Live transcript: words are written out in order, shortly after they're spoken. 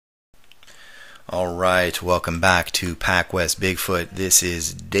All right, welcome back to PacWest Bigfoot. This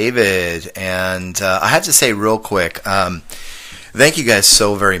is David, and I have to say real quick, thank you guys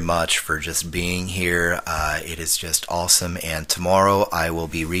so very much for just being here. It is just awesome, and tomorrow I will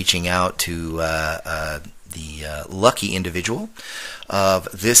be reaching out to the lucky individual of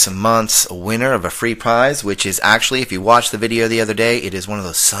this month's winner of a free prize, which is actually, if you watched the video the other day, it is one of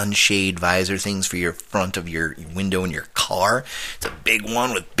those sunshade visor things for your front of your window in your car. It's a big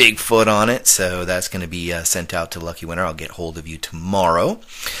one with Bigfoot on it, so that's going to be sent out to the lucky winner. I'll get hold of you tomorrow.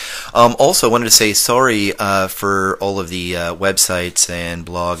 Also, I wanted to say sorry for all of the websites and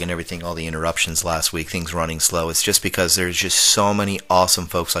blog and everything, all the interruptions last week, things running slow. It's just because there's just so many awesome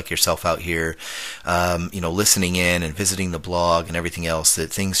folks like yourself out here, listening in and visiting the blog and everything else,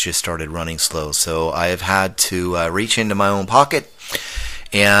 that things just started running slow. So I have had to reach into my own pocket,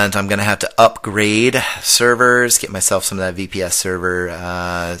 and I'm going to have to upgrade servers, get myself some of that VPS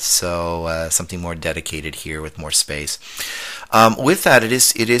server, so something more dedicated here with more space. With that, it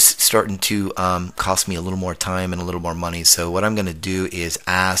is starting to cost me a little more time and a little more money. So what I'm going to do is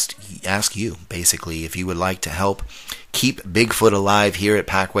ask you, basically, if you would like to help keep Bigfoot alive here at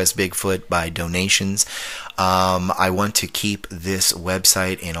PacWest Bigfoot by donations. I want to keep this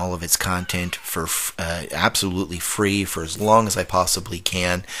website and all of its content for absolutely free for as long as I possibly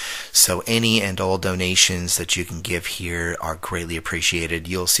can. So any and all donations that you can give here are greatly appreciated.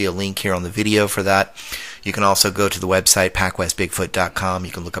 You'll see a link here on the video for that. You can also go to the website, PacWestBigfoot.com.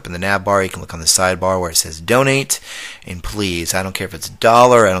 You can look up in the nav bar. You can look on the sidebar where it says donate. And please, I don't care if it's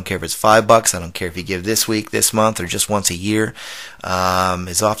 $1, I don't care if it's $5, I don't care if you give this week, this month, or just once a year.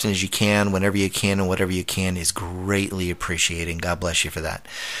 As often as you can, whenever you can, and whatever you can is greatly appreciated. God bless you for that.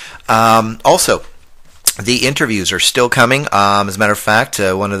 Also, the interviews are still coming. As a matter of fact,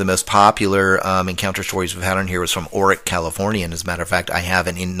 one of the most popular encounter stories we've had on here was from Oric, California. And as a matter of fact, I have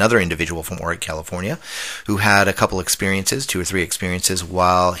another individual from Oric, California, who had a couple experiences, 2 or 3 experiences,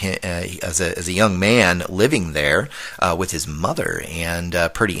 while as a young man living there with his mother. And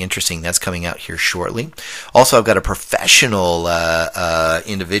pretty interesting. That's coming out here shortly. Also, I've got a professional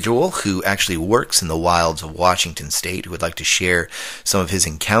individual who actually works in the wilds of Washington State who would like to share some of his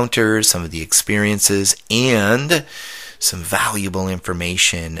encounters, some of the experiences, and some valuable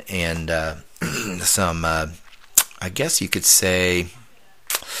information and some, I guess you could say,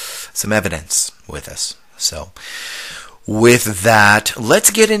 some evidence with us. So, with that,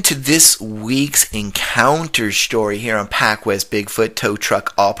 let's get into this week's encounter story here on PacWest Bigfoot. Tow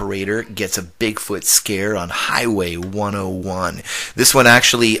truck operator gets a Bigfoot scare on Highway 101. This one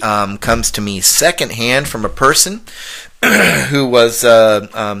actually comes to me secondhand from a person who was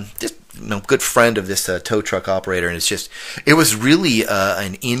just good friend of this tow truck operator, and it was really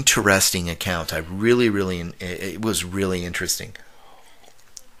an interesting account. It was really interesting.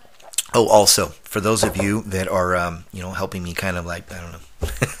 Oh, also, for those of you that are, helping me kind of like, I don't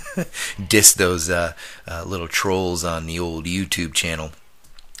know, diss those little trolls on the old YouTube channel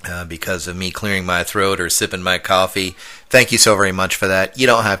because of me clearing my throat or sipping my coffee, thank you so very much for that. You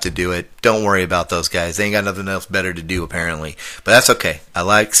don't have to do it. Don't worry about those guys. They ain't got nothing else better to do, apparently. But that's okay. I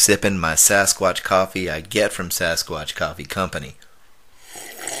like sipping my Sasquatch coffee I get from Sasquatch Coffee Company.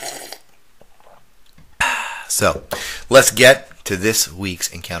 So, let's get to this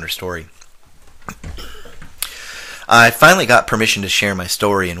week's encounter story. I finally got permission to share my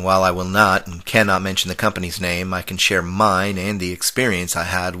story, and while I will not and cannot mention the company's name, I can share mine and the experience I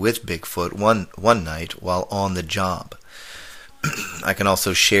had with Bigfoot one night while on the job. I can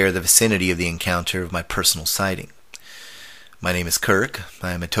also share the vicinity of the encounter of my personal sighting. My name is Kirk.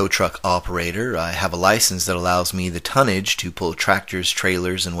 I am a tow truck operator. I have a license that allows me the tonnage to pull tractors,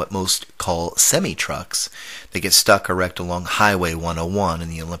 trailers, and what most call semi-trucks that get stuck or wrecked along Highway 101 in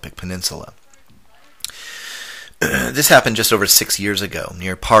the Olympic Peninsula. This happened just over 6 years ago,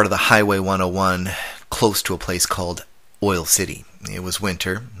 near part of the Highway 101, close to a place called Oil City. It was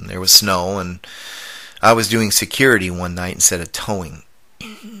winter, and there was snow, and I was doing security one night instead of towing.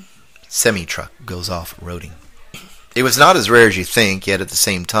 Semi-truck goes off-roading. It was not as rare as you think, yet at the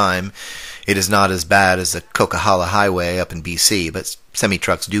same time, it is not as bad as the Coquihalla Highway up in BC, but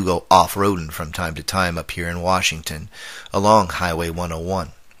semi-trucks do go off-roading from time to time up here in Washington, along Highway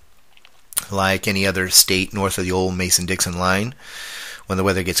 101. Like any other state north of the old Mason-Dixon line, when the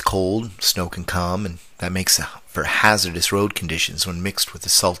weather gets cold, snow can come, and that makes for hazardous road conditions when mixed with the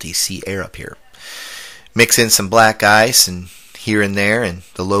salty sea air up here. Mix in some black ice and here and there, and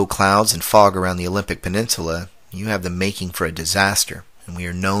the low clouds and fog around the Olympic Peninsula, you have the making for a disaster, and we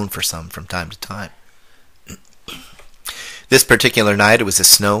are known for some from time to time. This particular night, it was the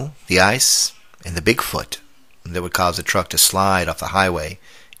snow, the ice, and the Bigfoot that would cause a truck to slide off the highway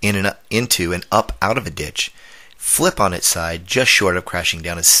into and up out of a ditch, flip on its side just short of crashing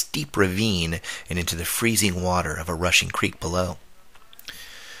down a steep ravine and into the freezing water of a rushing creek below.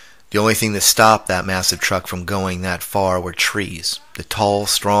 The only thing that stopped that massive truck from going that far were trees, the tall,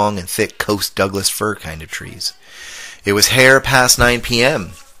 strong, and thick Coast Douglas fir kind of trees. It was hair past 9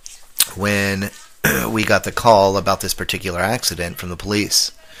 p.m. when we got the call about this particular accident from the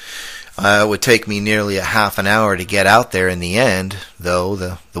police. It would take me nearly a half an hour to get out there in the end, though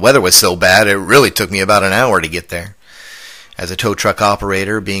the weather was so bad it really took me about an hour to get there. As a tow truck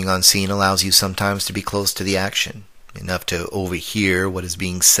operator, being on scene allows you sometimes to be close to the action, enough to overhear what is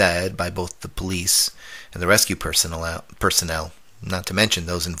being said by both the police and the rescue personnel, not to mention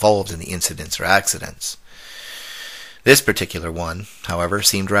those involved in the incidents or accidents. This particular one, however,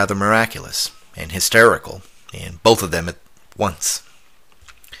 seemed rather miraculous and hysterical, and both of them at once.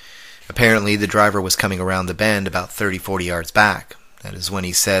 Apparently, the driver was coming around the bend about 30-40 yards back. That is when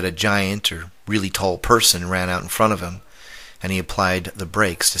he said a giant or really tall person ran out in front of him, and he applied the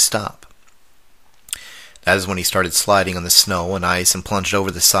brakes to stop. That is when he started sliding on the snow and ice and plunged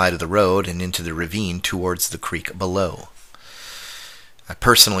over the side of the road and into the ravine towards the creek below. I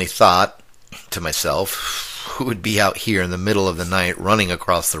personally thought to myself, who would be out here in the middle of the night running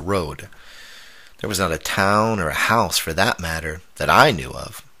across the road? There was not a town or a house, for that matter, that I knew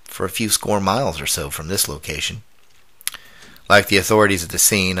of, for a few score miles or so from this location. Like the authorities at the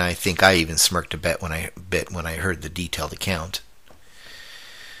scene, I think I even smirked a bit when I heard the detailed account.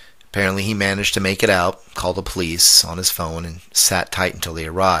 Apparently he managed to make it out, called the police on his phone, and sat tight until they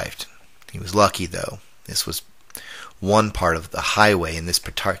arrived. He was lucky, though. This was one part of the highway in this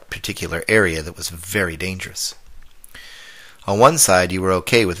particular area that was very dangerous. On one side you were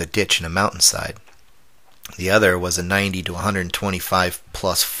okay with a ditch and a mountainside. The other was a 90 to 125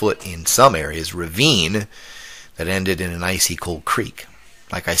 plus foot in some areas ravine that ended in an icy cold creek.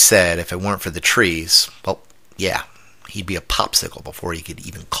 Like I said, if it weren't for the trees, well, yeah, he'd be a popsicle before he could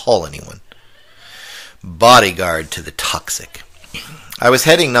even call anyone. Bodyguard to the toxic. I was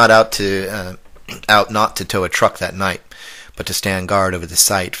heading not to tow a truck that night, but to stand guard over the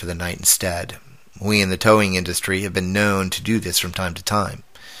site for the night instead. We in the towing industry have been known to do this from time to time.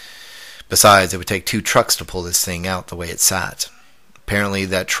 Besides, it would take 2 trucks to pull this thing out the way it sat. Apparently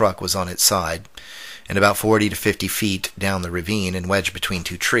that truck was on its side, and about 40 to 50 feet down the ravine and wedged between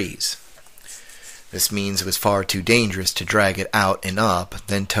 2 trees. This means it was far too dangerous to drag it out and up,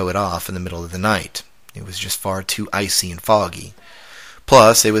 then tow it off in the middle of the night. It was just far too icy and foggy.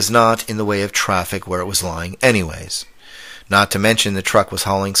 Plus, it was not in the way of traffic where it was lying anyways. Not to mention the truck was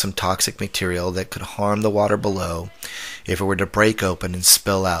hauling some toxic material that could harm the water below if it were to break open and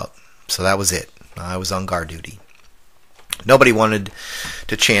spill out. So that was it. I was on guard duty. Nobody wanted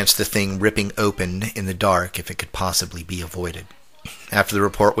to chance the thing ripping open in the dark if it could possibly be avoided. After the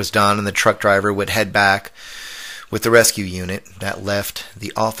report was done and the truck driver would head back with the rescue unit, that left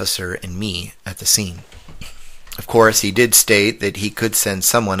the officer and me at the scene. Of course, he did state that he could send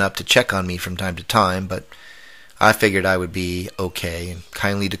someone up to check on me from time to time, but I figured I would be okay and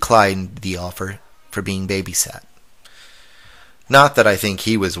kindly declined the offer for being babysat. Not that I think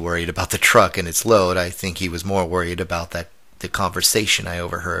he was worried about the truck and its load. I think he was more worried about the conversation I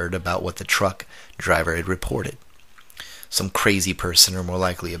overheard about what the truck driver had reported. Some crazy person, or more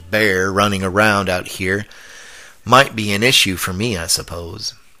likely a bear, running around out here might be an issue for me, I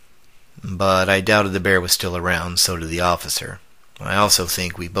suppose. But I doubted the bear was still around, so did the officer. I also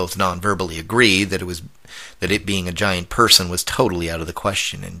think we both non-verbally agreed that it being a giant person was totally out of the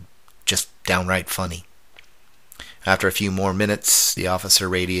question and just downright funny. After a few more minutes, the officer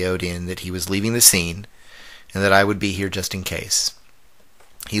radioed in that he was leaving the scene and that I would be here just in case.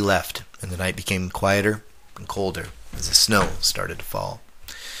 He left, and the night became quieter and colder as the snow started to fall.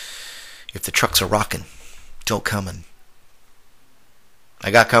 If the trucks are rockin', don't come in. I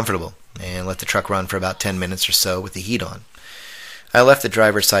got comfortable and let the truck run for about 10 minutes or so with the heat on. I left the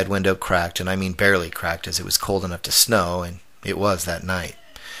driver's side window cracked, and I mean barely cracked, as it was cold enough to snow, and it was that night.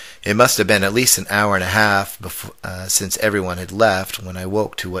 It must have been at least an hour and a half since everyone had left when I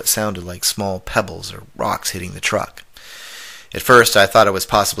woke to what sounded like small pebbles or rocks hitting the truck. At first I thought it was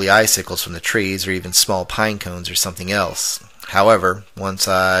possibly icicles from the trees or even small pine cones or something else. However, once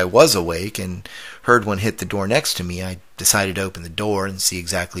I was awake and heard one hit the door next to me, I decided to open the door and see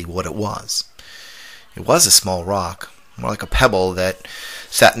exactly what it was. It was a small rock, more like a pebble that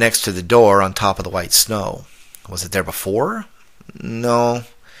sat next to the door on top of the white snow. Was it there before? No.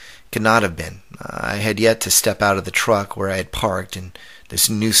 Could not have been. I had yet to step out of the truck where I had parked, and this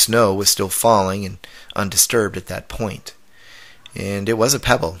new snow was still falling and undisturbed at that point. And it was a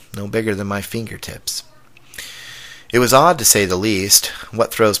pebble, no bigger than my fingertips. It was odd, to say the least.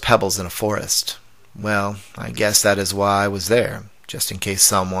 What throws pebbles in a forest? Well, I guess that is why I was there, just in case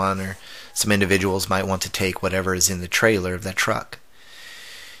someone or some individuals might want to take whatever is in the trailer of that truck.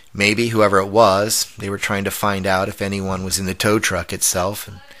 Maybe, whoever it was, they were trying to find out if anyone was in the tow truck itself,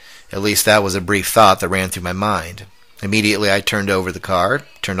 and at least that was a brief thought that ran through my mind. Immediately I turned over the car,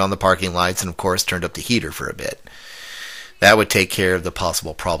 turned on the parking lights, and of course turned up the heater for a bit. That would take care of the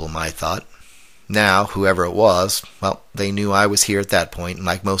possible problem, I thought. Now, whoever it was, well, they knew I was here at that point, and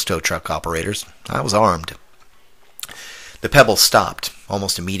like most tow truck operators, I was armed. The pebbles stopped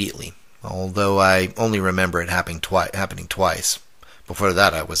almost immediately, although I only remember it happening twice. Before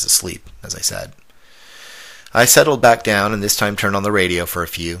that, I was asleep, as I said. I settled back down and this time turned on the radio for a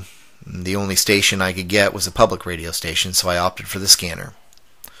few. The only station I could get was a public radio station, so I opted for the scanner.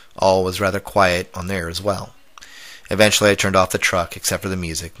 All was rather quiet on there as well. Eventually I turned off the truck, except for the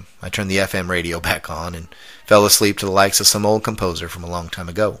music. I turned the FM radio back on and fell asleep to the likes of some old composer from a long time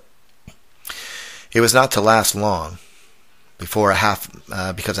ago. It was not to last long.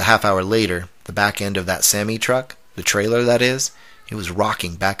 Because a half hour later, the back end of that semi-truck, the trailer that is, it was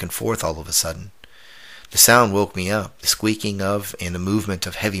rocking back and forth all of a sudden. The sound woke me up. The squeaking of and the movement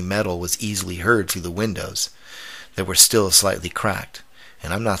of heavy metal was easily heard through the windows that were still slightly cracked.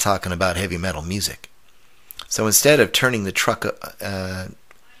 And I'm not talking about heavy metal music. So instead of turning the truck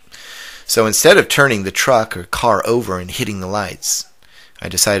or car over and hitting the lights, I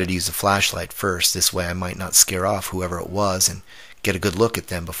decided to use a flashlight first. This way I might not scare off whoever it was and get a good look at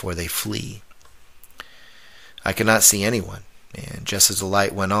them before they flee. I could not see anyone, and just as the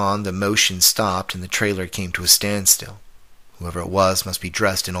light went on, the motion stopped and the trailer came to a standstill. Whoever it was must be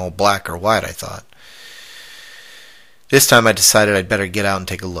dressed in all black or white, I thought. This time I decided I'd better get out and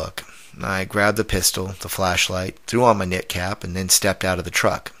take a look. I grabbed the pistol, the flashlight, threw on my knit cap, and then stepped out of the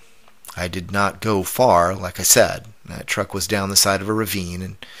truck. I did not go far, like I said. That truck was down the side of a ravine,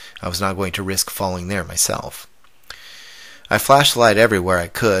 and I was not going to risk falling there myself. I flashed the light everywhere I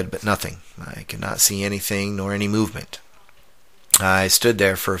could, but nothing. I could not see anything nor any movement. I stood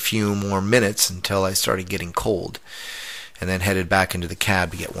there for a few more minutes until I started getting cold, and then headed back into the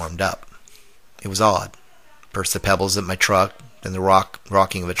cab to get warmed up. It was odd. First the pebbles at my truck, then the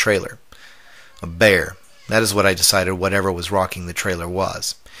rocking of a trailer. A bear. That is what I decided whatever was rocking the trailer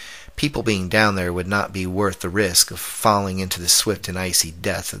was. People being down there would not be worth the risk of falling into the swift and icy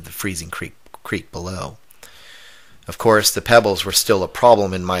death of the freezing creek below. Of course, the pebbles were still a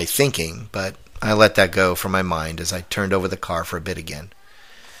problem in my thinking, but I let that go from my mind as I turned over the car for a bit again.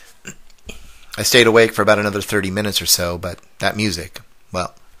 I stayed awake for about another 30 minutes or so, but that music,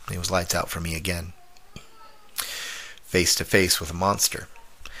 well, it was lights out for me again. Face to face with a monster.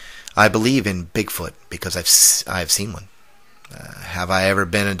 I believe in Bigfoot because I've seen one. Have I ever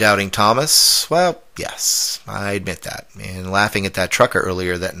been a doubting Thomas? Well, yes, I admit that. And laughing at that trucker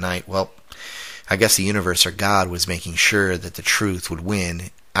earlier that night, well, I guess the universe or God was making sure that the truth would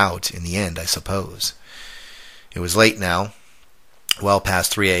win out in the end, I suppose. It was late now, well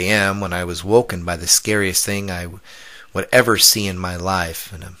past 3 a.m., when I was woken by the scariest thing I would ever see in my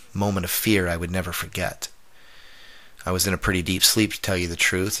life, and a moment of fear I would never forget. I was in a pretty deep sleep, to tell you the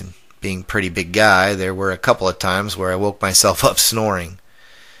truth, and being a pretty big guy, there were a couple of times where I woke myself up snoring.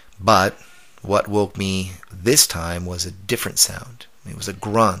 But what woke me this time was a different sound. It was a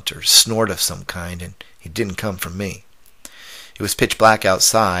grunt or snort of some kind, and it didn't come from me. It was pitch black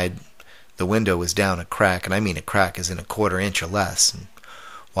outside. The window was down a crack, and I mean a crack as in a quarter inch or less. And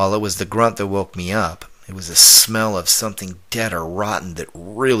while it was the grunt that woke me up, it was the smell of something dead or rotten that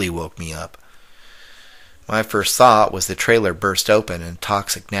really woke me up. My first thought was the trailer burst open and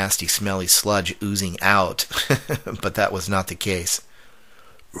toxic, nasty, smelly sludge oozing out, but that was not the case.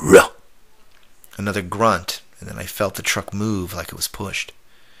 Ruh! Another grunt, and then I felt the truck move like it was pushed.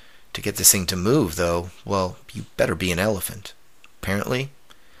 To get this thing to move, though, well, you better be an elephant. Apparently,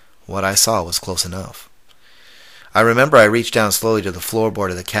 what I saw was close enough. I remember I reached down slowly to the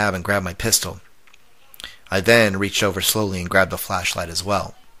floorboard of the cab and grabbed my pistol. I then reached over slowly and grabbed the flashlight as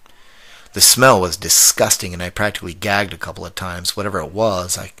well. The smell was disgusting, and I practically gagged a couple of times. Whatever it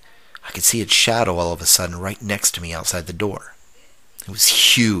was, I could see its shadow all of a sudden right next to me outside the door. It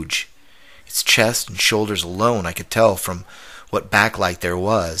was huge. Its chest and shoulders alone, I could tell from what backlight there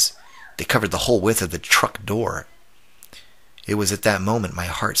was. They covered the whole width of the truck door. It was at that moment my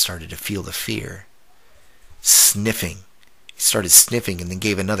heart started to feel the fear. Sniffing. It started sniffing and then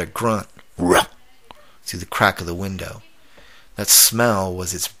gave another grunt. Ruh! Through the crack of the window. That smell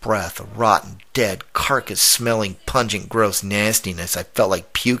was its breath, a rotten, dead, carcass-smelling, pungent, gross nastiness. I felt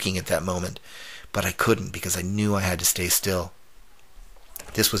like puking at that moment, but I couldn't because I knew I had to stay still.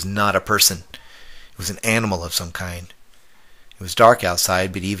 This was not a person. It was an animal of some kind. It was dark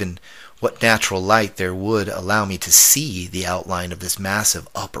outside, but even what natural light there would allow me to see the outline of this massive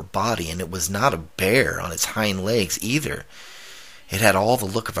upper body, and it was not a bear on its hind legs either. It had all the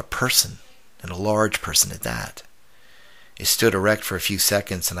look of a person, and a large person at that. It stood erect for a few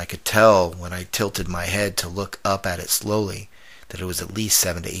seconds, and I could tell when I tilted my head to look up at it slowly that it was at least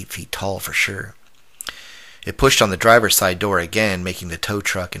 7 to 8 feet tall for sure. It pushed on the driver's side door again, making the tow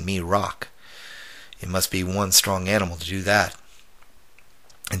truck and me rock. It must be one strong animal to do that,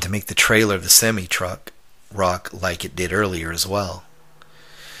 and to make the trailer of the semi-truck rock like it did earlier as well.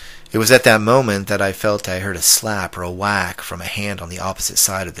 It was at that moment that I felt I heard a slap or a whack from a hand on the opposite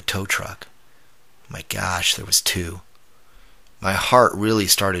side of the tow truck. My gosh, there was two. My heart really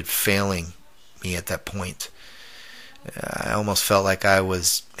started failing me at that point. I almost felt like I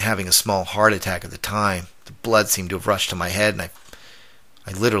was having a small heart attack at the time. The blood seemed to have rushed to my head, and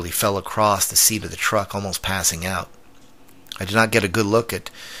I literally fell across the seat of the truck, almost passing out. I did not get a good look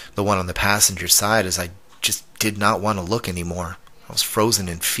at the one on the passenger side, as I just did not want to look anymore. I was frozen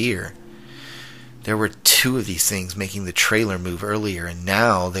in fear. There were two of these things making the trailer move earlier, and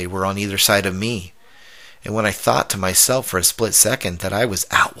now they were on either side of me. And when I thought to myself for a split second that I was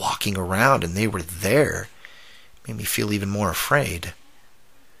out walking around and they were there, it made me feel even more afraid.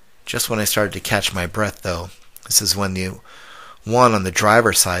 Just when I started to catch my breath, though, this is when the one on the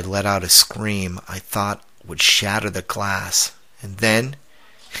driver's side let out a scream I thought would shatter the glass, and then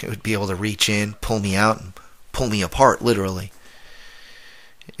it would be able to reach in, pull me out, and pull me apart, literally.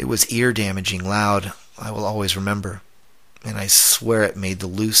 It was ear-damaging loud, I will always remember, and I swear it made the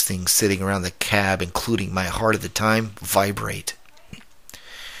loose things sitting around the cab, including my heart at the time, vibrate.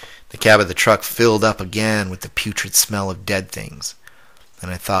 The cab of the truck filled up again with the putrid smell of dead things,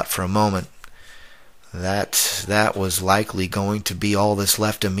 and I thought for a moment that was likely going to be all that's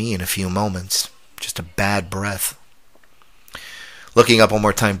left of me in a few moments. Just a bad breath. Looking up one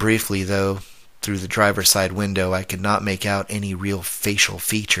more time briefly, though, through the driver's side window, I could not make out any real facial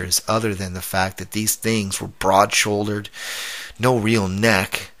features other than the fact that these things were broad-shouldered, no real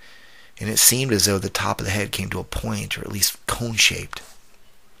neck, and it seemed as though the top of the head came to a point, or at least cone-shaped.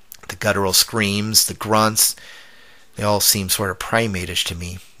 The guttural screams, the grunts, they all seemed sort of primate-ish to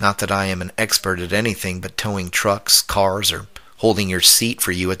me. Not that I am an expert at anything but towing trucks, cars, or holding your seat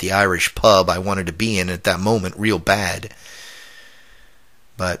for you at the Irish pub I wanted to be in at that moment real bad.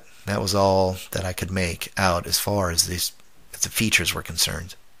 But that was all that I could make out as far as the features were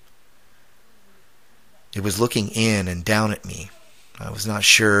concerned. It was looking in and down at me. I was not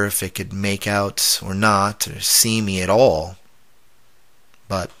sure if it could make out or not, or see me at all,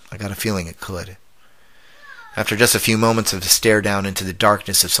 but I got a feeling it could. After just a few moments of a stare down into the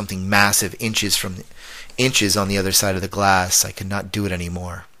darkness of something massive inches on the other side of the glass, I could not do it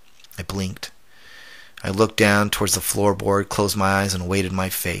anymore. I blinked. I looked down towards the floorboard, closed my eyes, and awaited my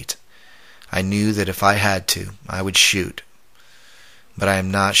fate. I knew that if I had to, I would shoot. But I am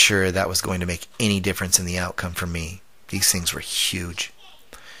not sure that was going to make any difference in the outcome for me. These things were huge.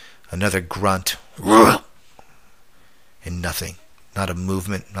 Another grunt. And nothing. Not a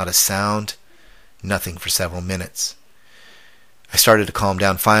movement, not a sound. Nothing for several minutes. I started to calm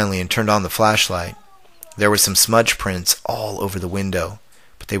down finally and turned on the flashlight. There were some smudge prints all over the window,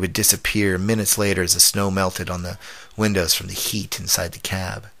 but they would disappear minutes later as the snow melted on the windows from the heat inside the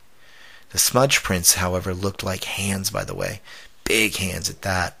cab. The smudge prints, however, looked like hands, by the way. Big hands at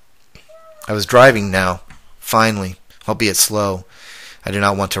that. I was driving now, finally, albeit slow. I did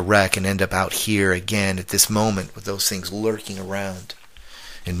not want to wreck and end up out here again at this moment with those things lurking around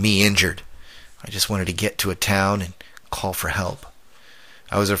and me injured. I just wanted to get to a town and call for help.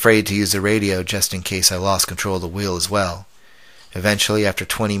 I was afraid to use the radio just in case I lost control of the wheel as well. Eventually, after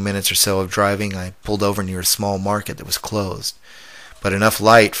 20 minutes or so of driving, I pulled over near a small market that was closed, but enough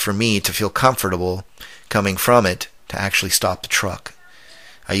light for me to feel comfortable coming from it to actually stop the truck.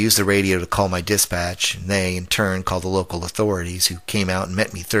 I used the radio to call my dispatch, and they, in turn, called the local authorities, who came out and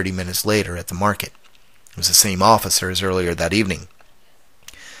met me 30 minutes later at the market. It was the same officer as earlier that evening.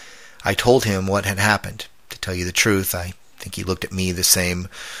 I told him what had happened. To tell you the truth, I think he looked at me the same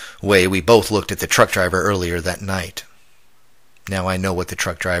way we both looked at the truck driver earlier that night. Now I know what the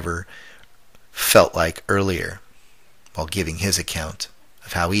truck driver felt like earlier, while giving his account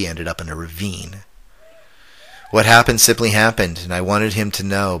of how he ended up in a ravine. What happened simply happened, and I wanted him to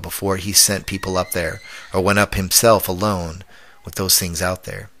know before he sent people up there, or went up himself alone with those things out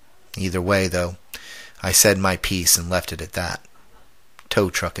there. Either way, though, I said my piece and left it at that. Tow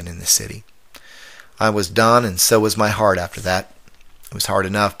trucking in the city. I was done, and so was my heart after that. It was hard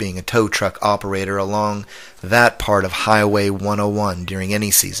enough being a tow truck operator along that part of Highway 101 during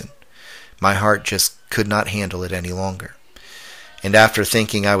any season. My heart just could not handle it any longer. And after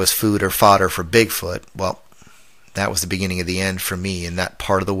thinking I was food or fodder for Bigfoot, well, that was the beginning of the end for me in that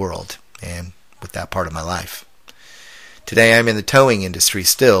part of the world and with that part of my life. Today I'm in the towing industry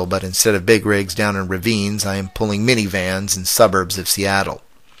still, but instead of big rigs down in ravines, I am pulling minivans in suburbs of Seattle.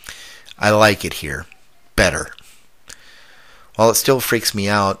 I like it here better. While it still freaks me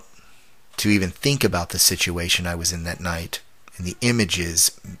out to even think about the situation I was in that night, and the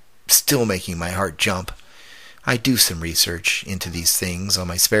images still making my heart jump, I do some research into these things on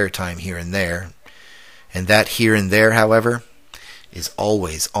my spare time here and there. And that here and there, however, is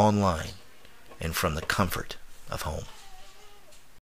always online and from the comfort of home.